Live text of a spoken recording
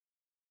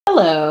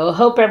Hello,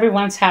 hope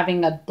everyone's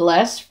having a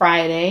blessed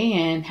Friday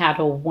and had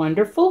a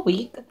wonderful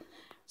week.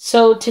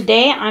 So,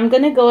 today I'm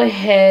going to go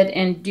ahead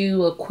and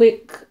do a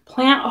quick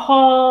plant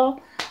haul.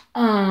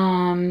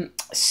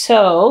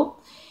 So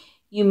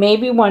you may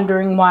be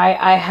wondering why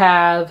I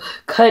have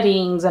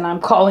cuttings and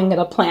I'm calling it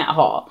a plant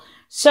haul.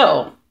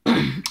 So,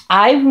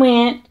 I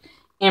went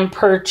and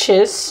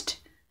purchased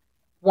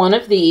one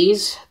of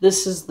these.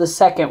 This is the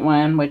second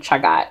one, which I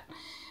got.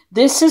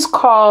 This is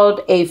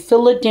called a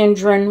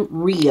Philodendron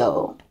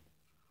Rio.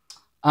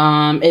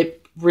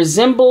 It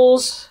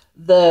resembles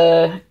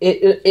at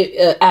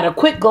a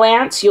quick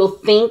glance, you'll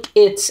think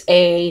it's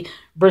a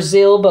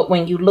Brazil, but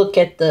when you look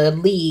at the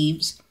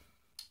leaves,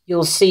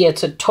 you'll see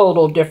it's a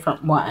total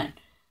different one.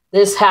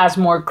 This has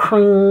more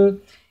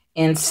cream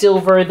and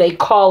silver. They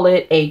call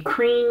it a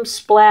cream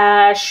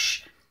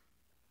splash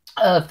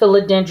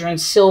philodendron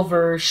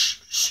silver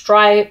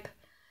stripe.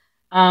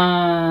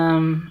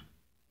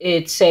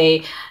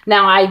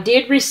 Now I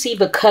did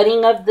receive a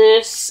cutting of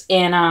this,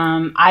 and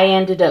I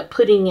ended up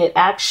putting it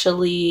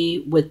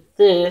actually with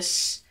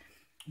this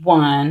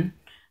one.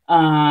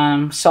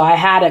 So I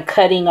had a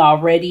cutting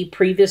already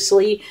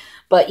previously,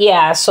 but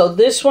yeah, so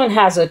this one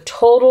has a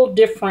total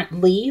different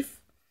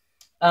leaf.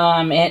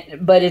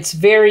 But it's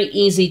very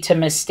easy to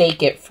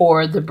mistake it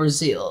for the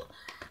Brazil.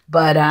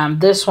 But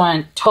this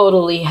one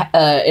totally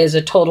is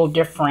a total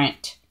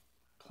different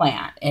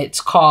plant.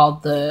 It's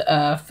called the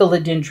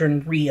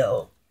Philodendron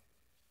Rio.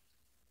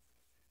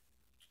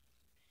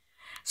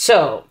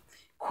 So,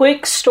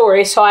 quick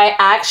story. So I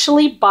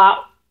actually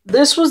bought,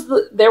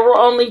 there were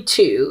only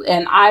two,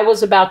 and I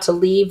was about to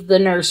leave the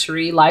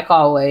nursery like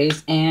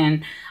always,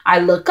 and I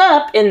look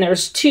up and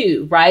there's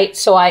two, right?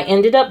 So I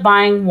ended up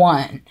buying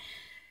one.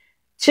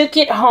 Took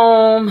it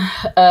home.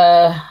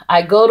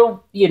 I go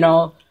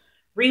to,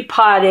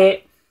 repot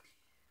it,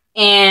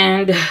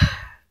 and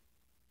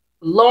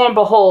lo and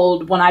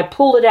behold, when I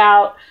pull it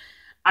out,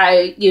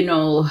 I,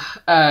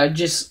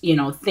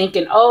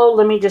 thinking, oh,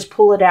 let me just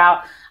pull it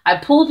out. I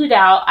pulled it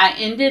out. I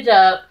ended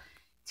up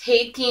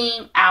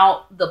taking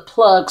out the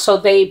plug. So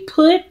they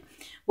put,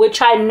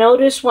 which I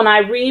noticed when I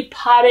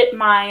repotted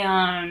my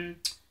neon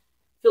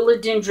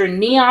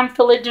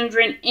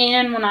philodendron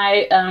in, when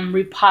I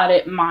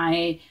repotted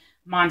my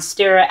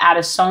Monstera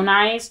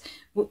addisonii.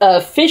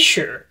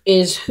 Fisher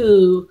is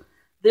who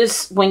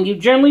when you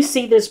generally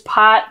see this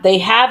pot, they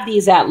have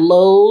these at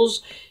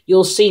Lowe's.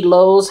 You'll see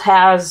Lowe's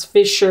has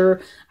Fisher.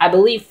 I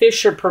believe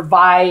Fisher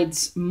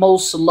provides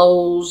most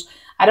Lowe's.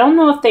 I don't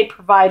know if they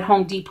provide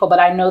Home Depot, but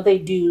I know they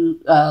do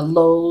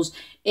Lowe's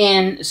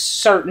in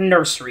certain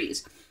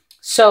nurseries.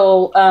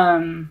 So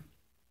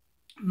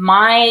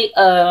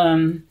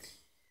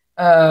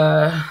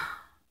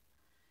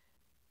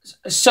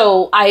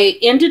so I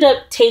ended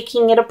up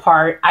taking it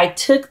apart. I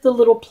took the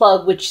little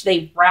plug, which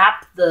they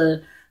wrap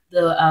the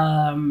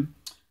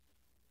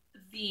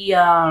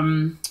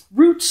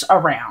roots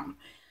around,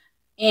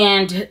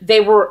 and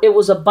it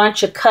was a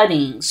bunch of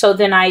cuttings. So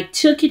then I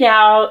took it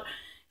out.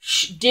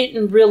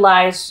 Didn't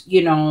realize,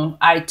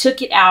 I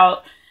took it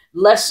out.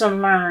 Lesson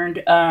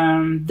learned.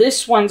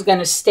 This one's going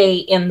to stay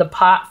in the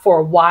pot for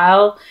a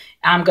while.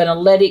 I'm going to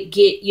let it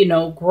get,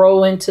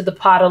 grow into the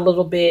pot a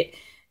little bit.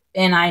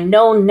 And I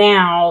know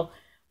now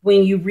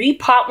when you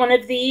repot one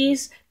of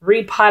these,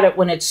 repot it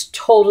when it's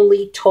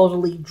totally,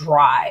 totally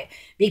dry.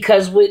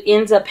 Because what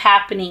ends up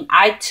happening,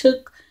 I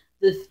took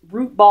the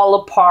root ball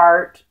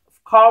apart,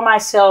 call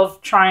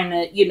myself trying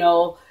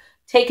to,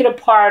 take it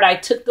apart. I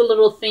took the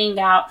little thing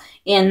out,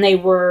 and they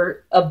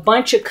were a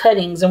bunch of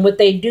cuttings. And what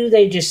they do,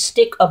 they just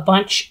stick a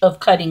bunch of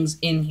cuttings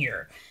in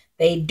here.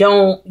 They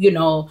don't,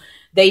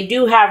 they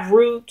do have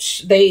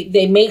roots.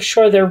 They make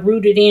sure they're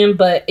rooted in,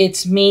 but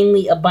it's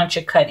mainly a bunch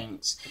of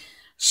cuttings.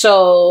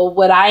 So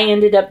what I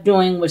ended up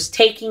doing was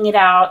taking it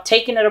out,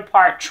 taking it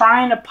apart,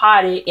 trying to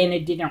pot it, and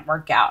it didn't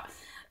work out.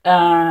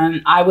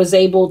 I was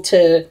able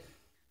to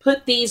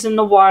put these in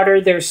the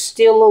water. They're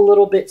still a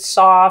little bit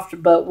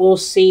soft, but we'll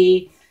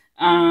see.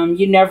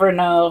 You never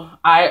know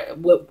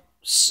what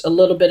a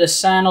little bit of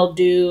sun will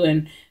do,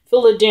 and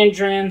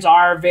philodendrons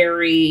are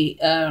very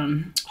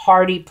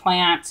hardy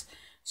plants.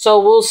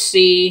 So we'll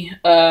see.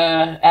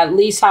 At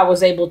least I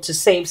was able to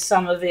save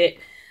some of it,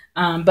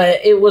 but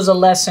it was a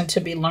lesson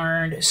to be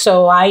learned.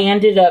 So I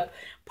ended up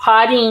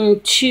potting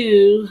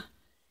two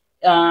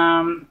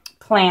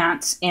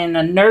plants in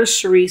a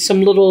nursery,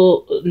 some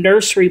little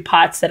nursery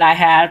pots that I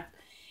had,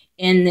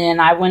 and then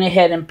I went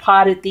ahead and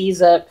potted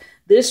these up.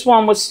 This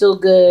one was still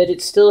good.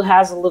 It still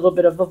has a little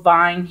bit of a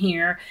vine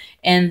here.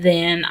 And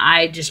then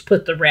I just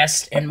put the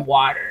rest in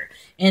water.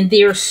 And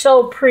they're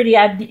so pretty.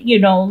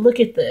 Look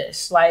at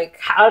this. Like,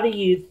 how do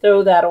you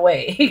throw that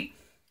away?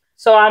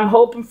 So I'm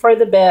hoping for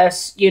the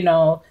best. It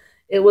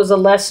was a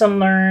lesson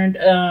learned.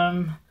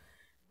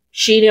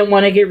 She didn't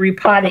want to get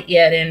repotted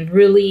yet. And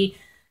really,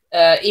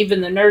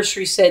 even the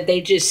nursery said they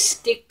just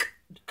stick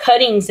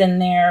cuttings in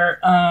there.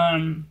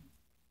 And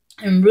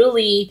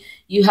really,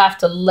 you have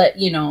to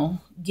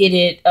get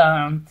it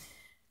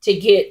to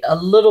get a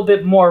little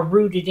bit more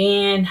rooted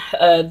in.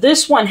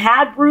 This one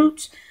had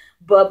roots,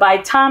 But by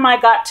the time I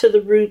got to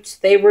the roots,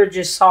 they were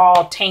just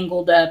all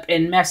tangled up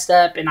and messed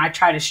up, and I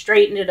tried to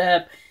straighten it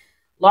up.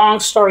 Long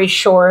story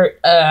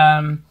short,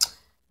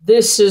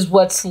 this is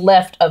what's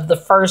left of the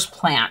first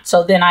plant.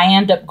 So then I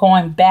end up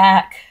going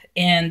back,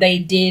 and they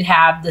did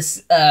have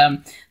this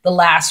the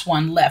last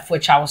one left,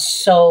 which I was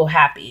so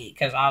happy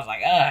because I was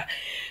like, ugh.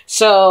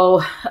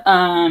 So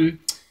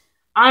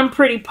I'm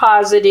pretty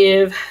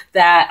positive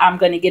that I'm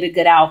going to get a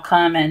good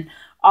outcome, and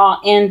I'll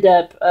end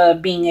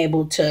up being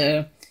able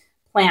to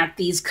plant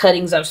these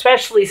cuttings up,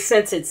 especially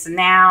since it's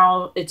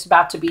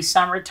about to be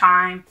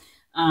summertime,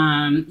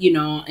 you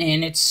know,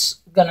 and it's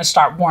going to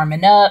start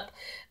warming up.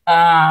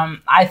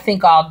 I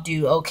think I'll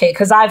do okay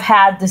because I've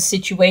had this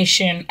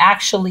situation.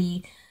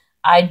 Actually,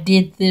 I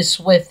did this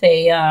with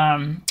a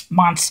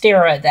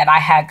Monstera that I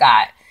had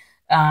got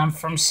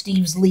from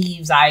Steve's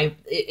Leaves.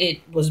 It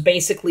was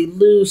basically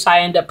loose. I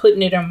ended up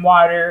putting it in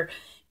water,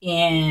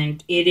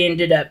 and it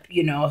ended up,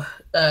 you know,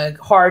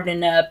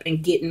 hardening up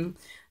and getting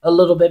a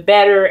little bit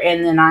better.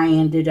 And then I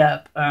ended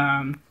up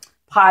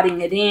potting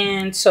it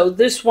in. So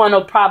this one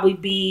will probably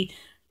be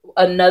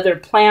another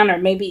plant, or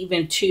maybe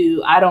even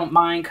two. I don't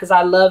mind because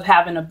I love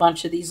having a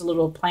bunch of these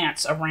little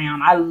plants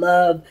around. I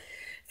love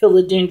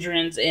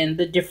philodendrons and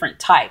the different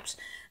types.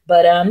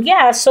 But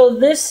yeah, so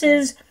this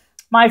is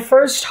my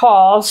first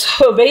haul.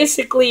 So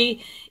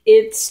basically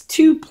it's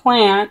two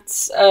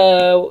plants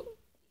that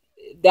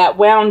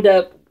wound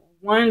up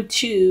 1,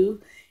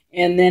 2,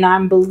 and then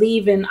I'm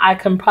believing I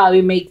can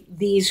probably make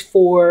these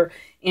 4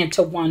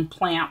 into one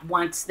plant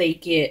once they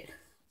get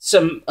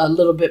a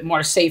little bit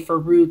more safer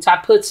roots. I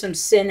put some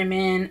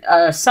cinnamon.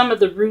 Some of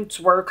the roots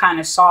were kind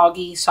of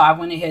soggy, so I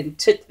went ahead and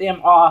took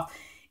them off.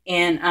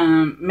 And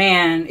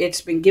man,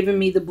 it's been giving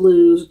me the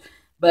blues,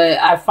 but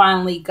I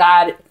finally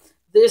got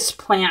this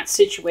plant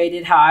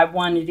situated how I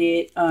wanted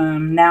it.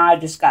 Now I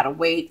just got to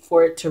wait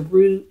for it to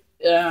root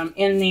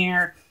in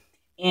there,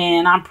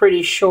 and I'm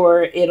pretty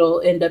sure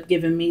it'll end up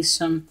giving me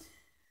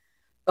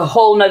a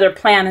whole nother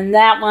plant in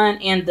that one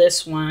and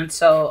this one.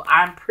 So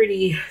I'm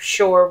pretty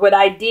sure. What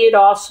I did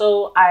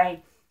also,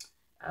 I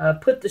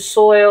put the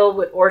soil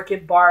with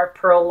orchid bark,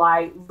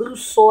 perlite,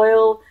 loose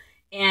soil,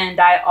 and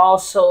I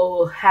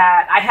also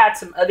had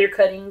some other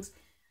cuttings,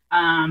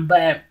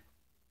 but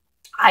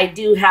I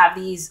do have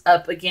these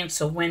up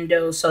against a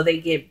window so they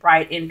get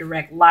bright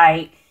indirect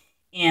light.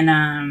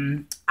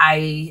 And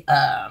I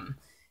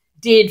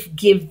did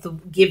give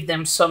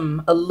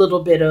them a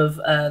little bit of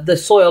the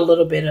soil, a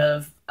little bit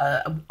of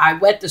I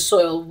wet the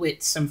soil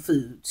with some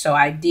food, so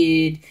I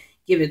did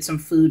give it some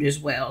food as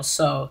well.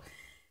 So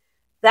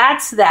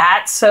that's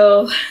that.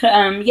 So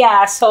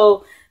yeah,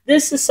 so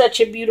this is such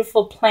a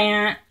beautiful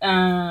plant.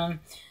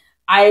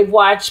 I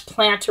watched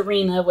Plant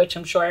Arena, which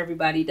I'm sure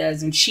everybody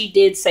does, and she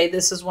did say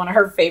this is one of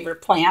her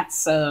favorite plants.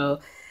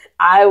 So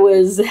I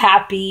was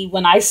happy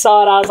when I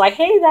saw it. I was like,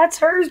 hey, that's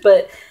hers.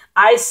 But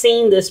I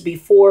seen this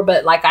before,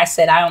 but like I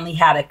said, I only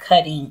had a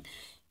cutting,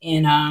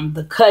 and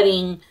the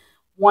cutting,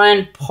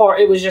 one part,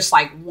 it was just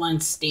like one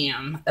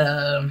stem,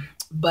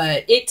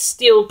 but it's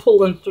still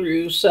pulling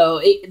through.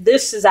 So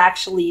this is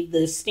actually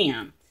the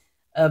stem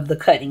of the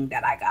cutting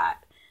that I got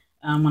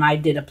when I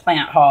did a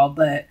plant haul.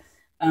 But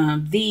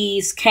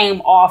these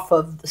came off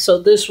of, so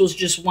this was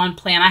just one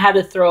plant. I had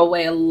to throw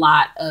away a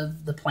lot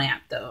of the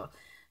plant though,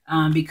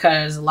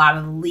 because a lot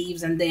of the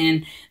leaves, and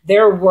then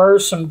there were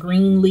some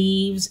green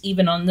leaves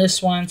even on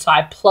this one, so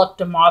I plucked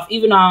them off,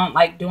 even though I don't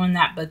like doing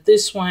that. But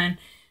this one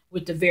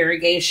with the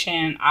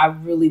variegation, I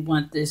really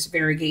want this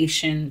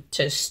variegation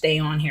to stay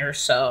on here.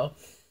 So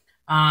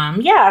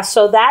yeah,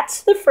 so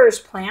that's the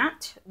first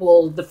plant.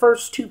 Well, the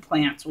first two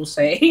plants, we'll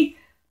say.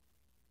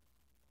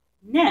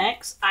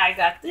 Next, I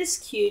got this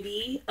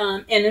cutie,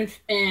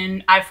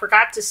 and I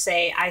forgot to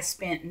say I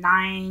spent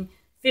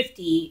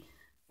 $9.50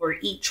 for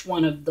each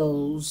one of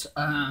those,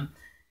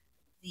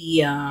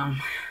 the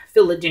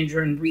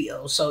philodendron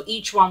Rio. So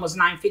each one was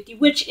 $9.50,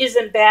 which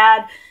isn't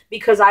bad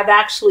because I've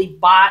actually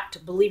bought,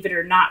 believe it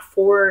or not,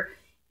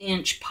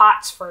 4-inch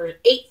pots for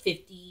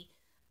 $8.50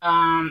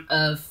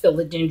 of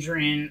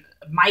philodendron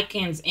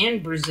Micans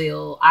and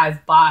Brazil.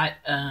 I've bought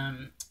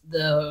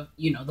the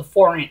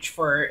 4-inch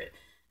for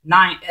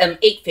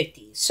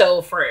 $8.50.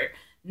 So for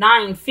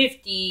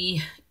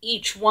 $9.50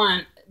 each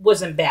one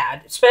wasn't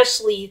bad,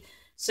 especially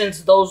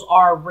since those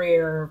are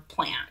rare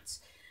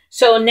plants.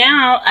 So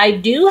now I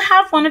do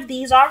have one of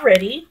these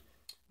already,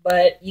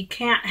 but you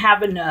can't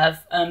have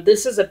enough.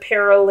 This is a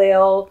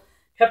parallel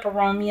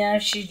peperomia.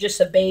 She's just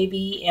a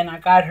baby, and I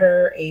got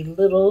her a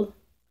little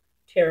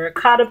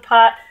terracotta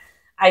pot.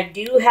 I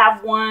do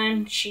have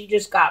one. She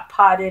just got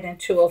potted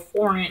into a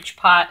 4-inch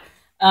pot.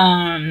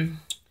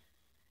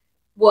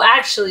 Well,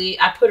 actually,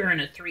 I put her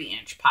in a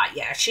 3-inch pot.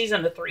 Yeah, she's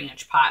in a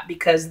 3-inch pot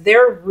because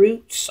their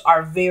roots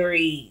are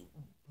very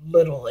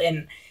little.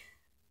 And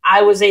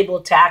I was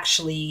able to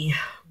actually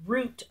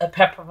root a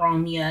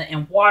peperomia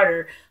in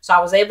water. So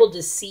I was able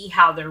to see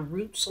how their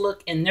roots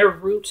look. And their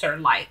roots are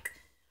like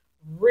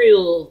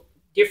real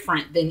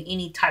different than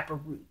any type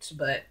of roots.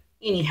 But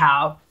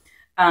anyhow,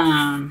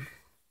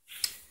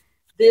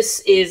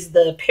 this is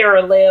the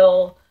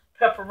parallel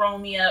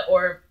peperomia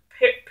or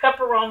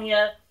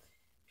Peperomia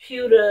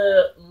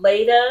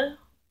putulata.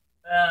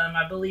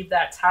 I believe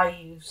that's how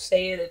you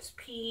say it. It's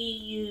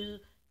Puteolata,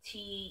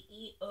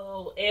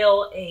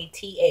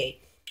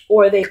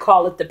 or they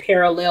call it the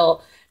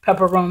parallel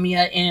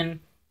peperomia. And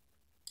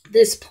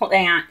this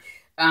plant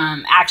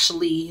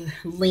actually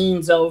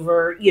leans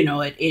over. You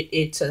know,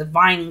 it's a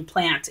vining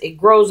plant. It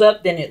grows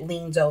up, then it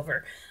leans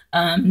over.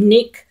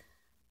 Nick,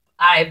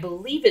 I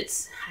believe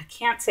I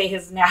can't say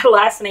his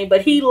last name,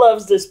 but he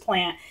loves this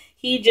plant.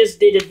 He just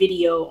did a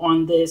video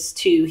on this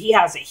too. He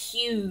has a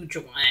huge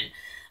one,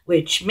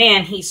 which,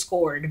 man, he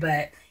scored.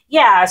 But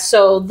yeah,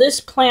 so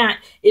this plant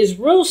is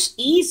real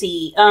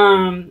easy.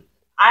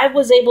 I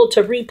was able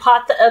to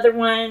repot the other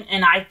one,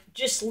 and I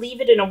just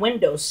leave it in a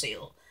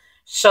windowsill.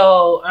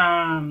 So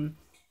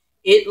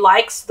it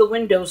likes the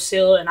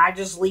windowsill, and I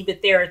just leave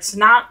it there. It's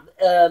not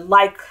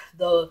like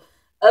the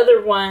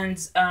other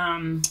ones,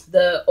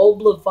 the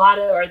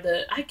Oblavata, or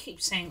I keep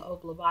saying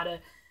Oblavata,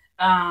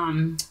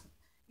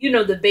 you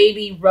know, the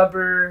baby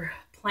rubber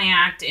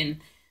plant,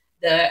 and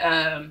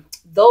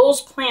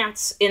those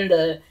plants in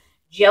the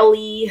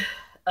jelly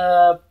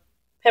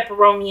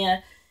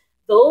peperomia,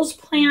 those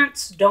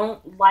plants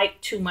don't like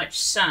too much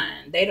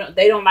sun. They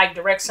don't like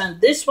direct sun.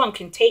 This one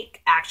can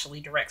take actually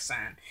direct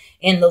sun,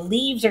 and the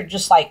leaves are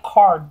just like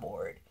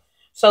cardboard.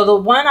 So the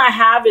one I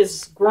have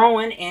is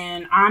growing,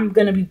 and I'm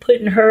gonna be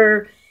putting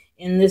her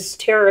in this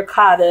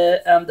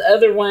terracotta. The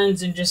other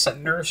one's in just a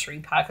nursery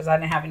pot because I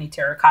didn't have any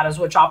terracottas,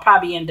 which I'll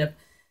probably end up,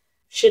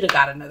 should have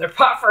got another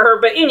pot for her.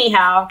 But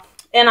anyhow,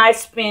 and I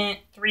spent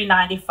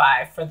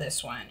 $3.95 for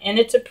this one, and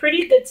it's a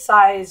pretty good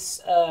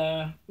size,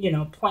 you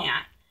know,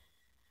 plant.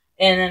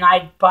 And then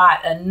I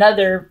bought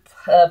another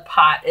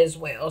pot as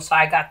well. So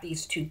I got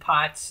these two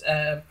pots,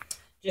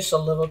 just a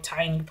little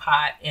tiny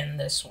pot in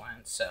this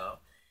one. So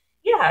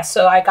yeah,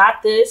 so I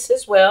got this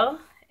as well,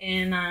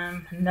 and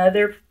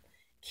another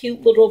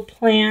cute little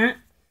plant.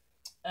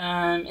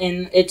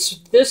 And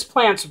this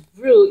plant's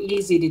real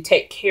easy to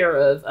take care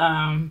of.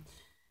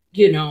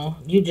 You know,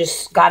 you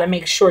just got to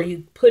make sure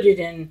you put it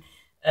in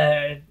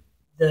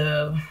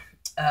the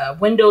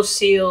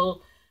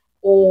windowsill,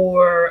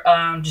 or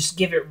just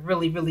give it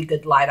really, really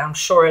good light. I'm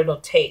sure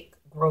it'll take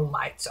grow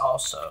lights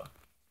also.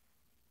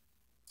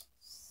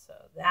 So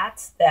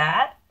that's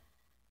that.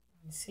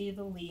 You see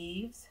the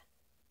leaves.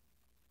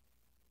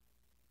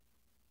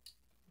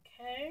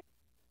 Okay.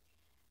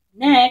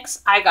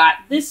 Next, I got,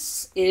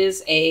 this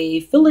is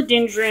a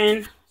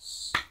philodendron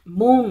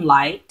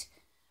moonlight.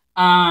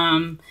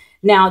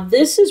 Now,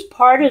 this is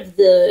part of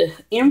the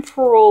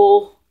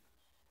Emperor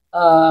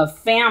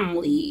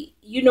family.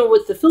 You know,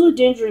 with the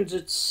philodendrons,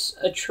 it's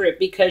a trip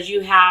because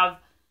you have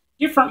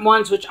different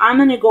ones, which I'm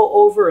going to go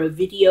over a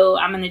video.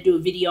 I'm going to do a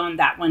video on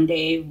that one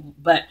day.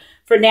 But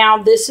for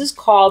now, this is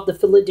called the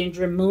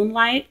philodendron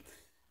moonlight.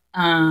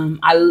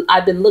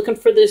 I've been looking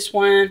for this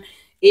one.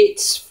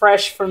 It's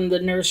fresh from the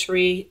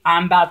nursery.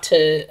 I'm about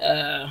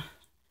to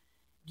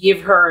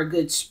give her a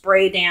good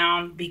spray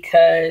down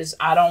because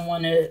I don't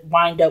want to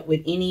wind up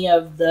with any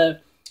of the,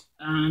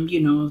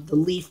 you know, the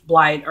leaf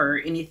blight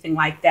or anything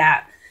like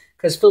that,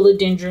 because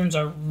philodendrons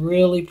are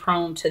really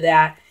prone to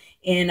that.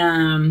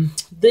 And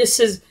this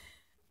is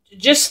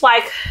just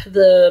like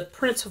the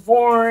Prince of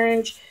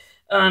Orange.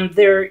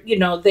 They're, you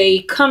know,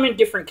 they come in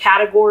different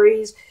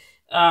categories,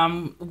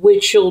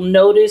 which you'll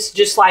notice,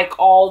 just like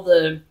all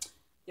the,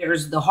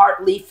 there's the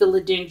heartleaf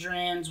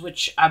philodendrons,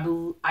 which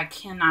I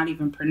cannot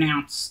even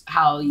pronounce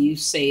how you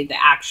say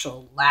the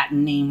actual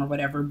Latin name or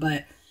whatever,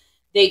 but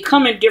they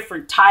come in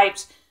different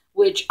types,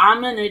 which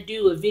I'm going to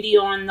do a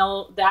video on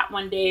that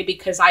one day,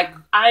 because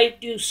I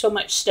do so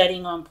much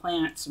studying on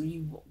plants.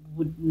 You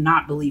would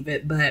not believe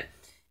it, but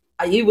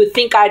you would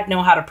think I'd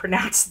know how to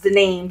pronounce the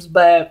names.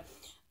 But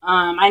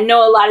I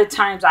know a lot of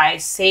times I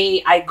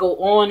go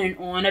on and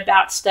on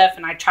about stuff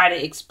and I try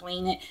to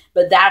explain it,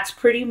 but that's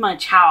pretty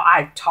much how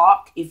I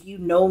talk. If you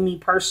know me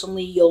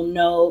personally, you'll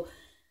know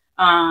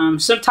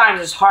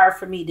sometimes it's hard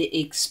for me to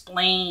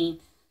explain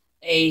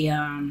a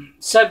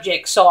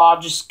subject, so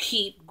I'll just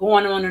keep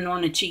going on and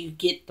on until you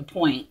get the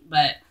point.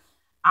 But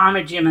I'm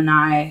a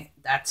Gemini.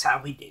 That's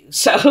how we do.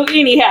 So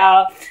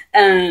anyhow,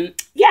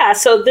 yeah,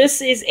 so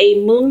this is a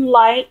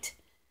moonlight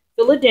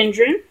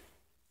philodendron,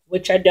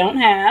 which I don't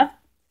have.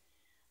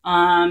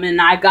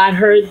 And I got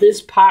her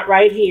this pot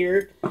right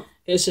here.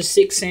 It's a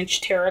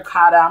 6-inch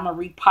terracotta. I'm going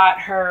to repot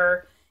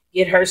her,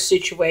 get her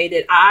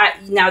situated.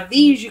 Now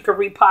these you can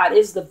repot.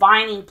 It's the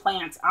vining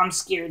plants I'm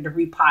scared to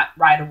repot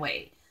right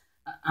away.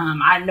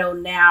 I know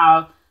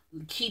now,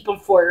 keep them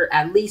for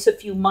at least a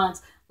few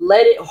months.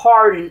 Let it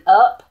harden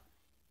up.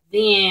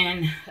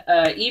 Then,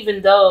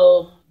 even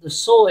though the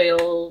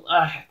soil,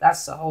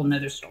 that's a whole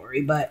nother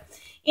story. But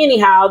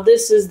anyhow,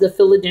 this is the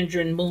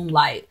philodendron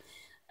moonlight.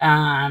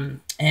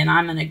 And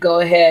I'm going to go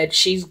ahead.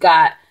 She's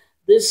got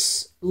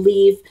this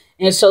leaf.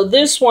 And so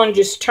this one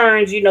just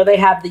turns, you know, they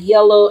have the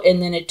yellow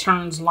and then it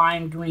turns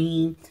lime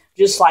green,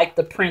 just like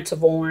the Prince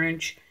of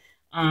Orange.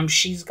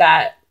 She's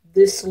got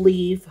this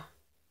leaf.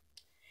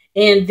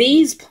 And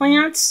these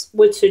plants,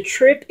 what's a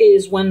trip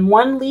is when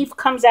one leaf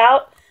comes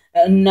out,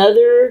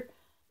 another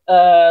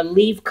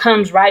leaf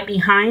comes right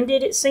behind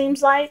it, it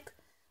seems like,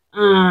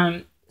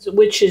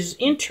 which is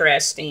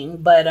interesting.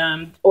 But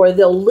or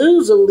they'll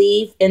lose a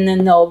leaf and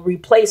then they'll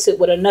replace it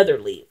with another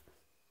leaf.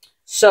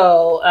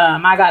 So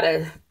I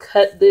gotta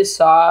cut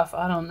this off.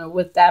 I don't know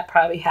what that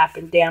probably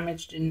happened,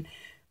 damaged in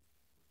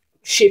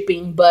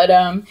shipping. But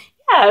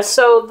yeah,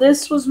 so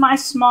this was my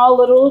small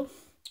little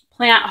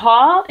plant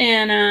haul,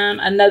 and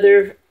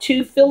another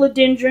 2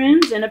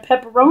 philodendrons and a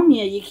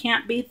peperonia. You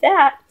can't beat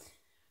that.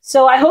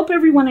 So I hope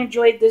everyone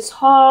enjoyed this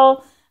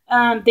haul.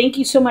 Thank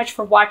you so much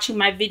for watching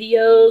my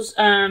videos.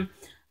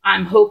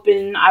 I'm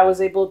hoping I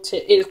was able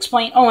to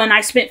explain. Oh, and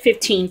I spent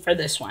 $15 for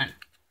this one.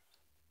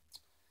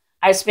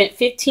 I spent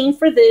 $15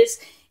 for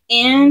this,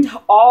 and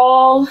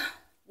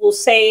we'll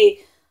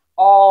say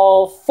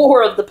all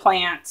 4 of the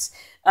plants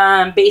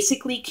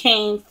basically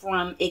came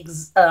from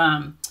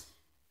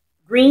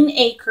Green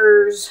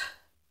Acres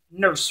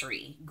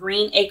Nursery.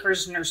 Green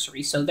Acres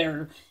Nursery. So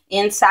they're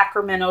in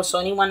Sacramento. So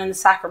anyone in the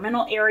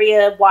Sacramento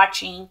area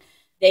watching,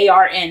 they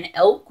are in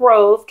Elk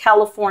Grove,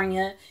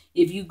 California.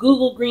 If you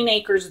Google Green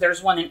Acres,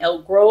 there's one in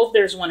Elk Grove,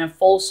 there's one in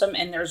Folsom,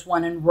 and there's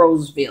one in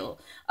Roseville.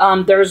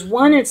 There's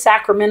one in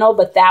Sacramento,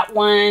 but that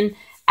one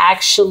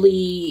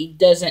actually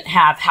doesn't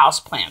have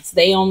house plants.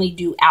 They only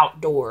do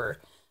outdoor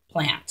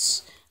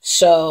plants.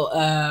 So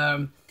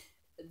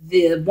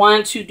the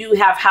ones who do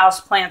have house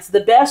plants,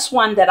 the best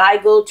one that I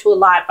go to a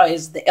lot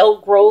is the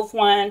Elk Grove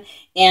one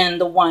and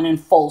the one in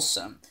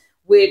Folsom,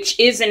 which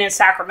isn't in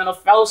Sacramento.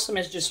 Folsom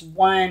is just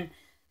one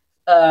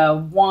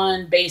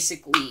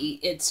basically.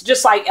 It's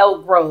just like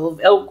Elk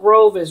Grove. Elk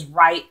Grove is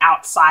right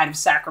outside of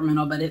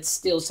Sacramento, but it's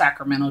still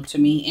Sacramento to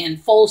me.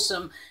 And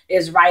Folsom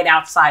is right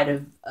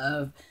outside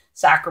of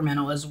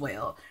Sacramento as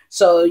well.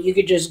 So you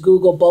could just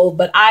Google both,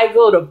 but I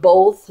go to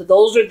both.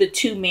 Those are the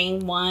 2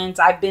 main ones.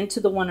 I've been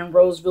to the one in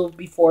Roseville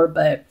before,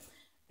 but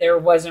there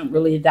wasn't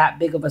really that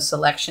big of a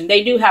selection.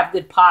 They do have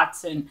good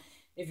pots, and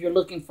if you're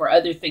looking for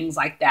other things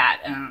like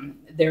that,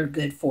 they're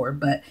good for.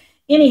 But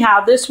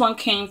anyhow, this one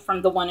came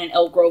from the one in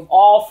Elk Grove.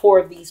 All 4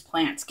 of these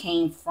plants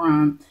came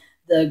from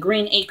the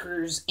Green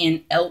Acres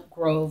in Elk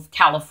Grove,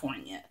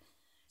 California.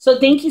 So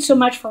thank you so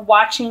much for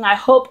watching. I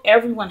hope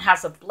everyone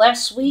has a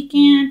blessed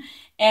weekend,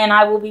 and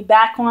I will be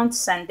back on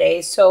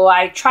Sunday. So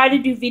I try to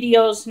do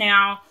videos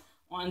now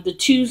on the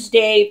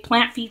Tuesday,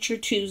 Plant Feature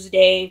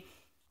Tuesday,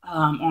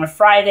 on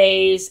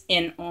Fridays,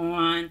 and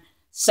on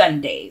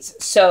Sundays.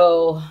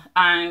 So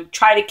I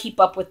try to keep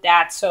up with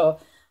that.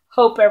 So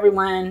hope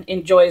everyone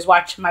enjoys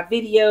watching my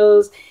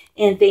videos,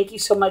 and thank you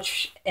so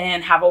much,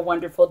 and have a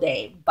wonderful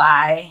day.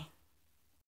 Bye.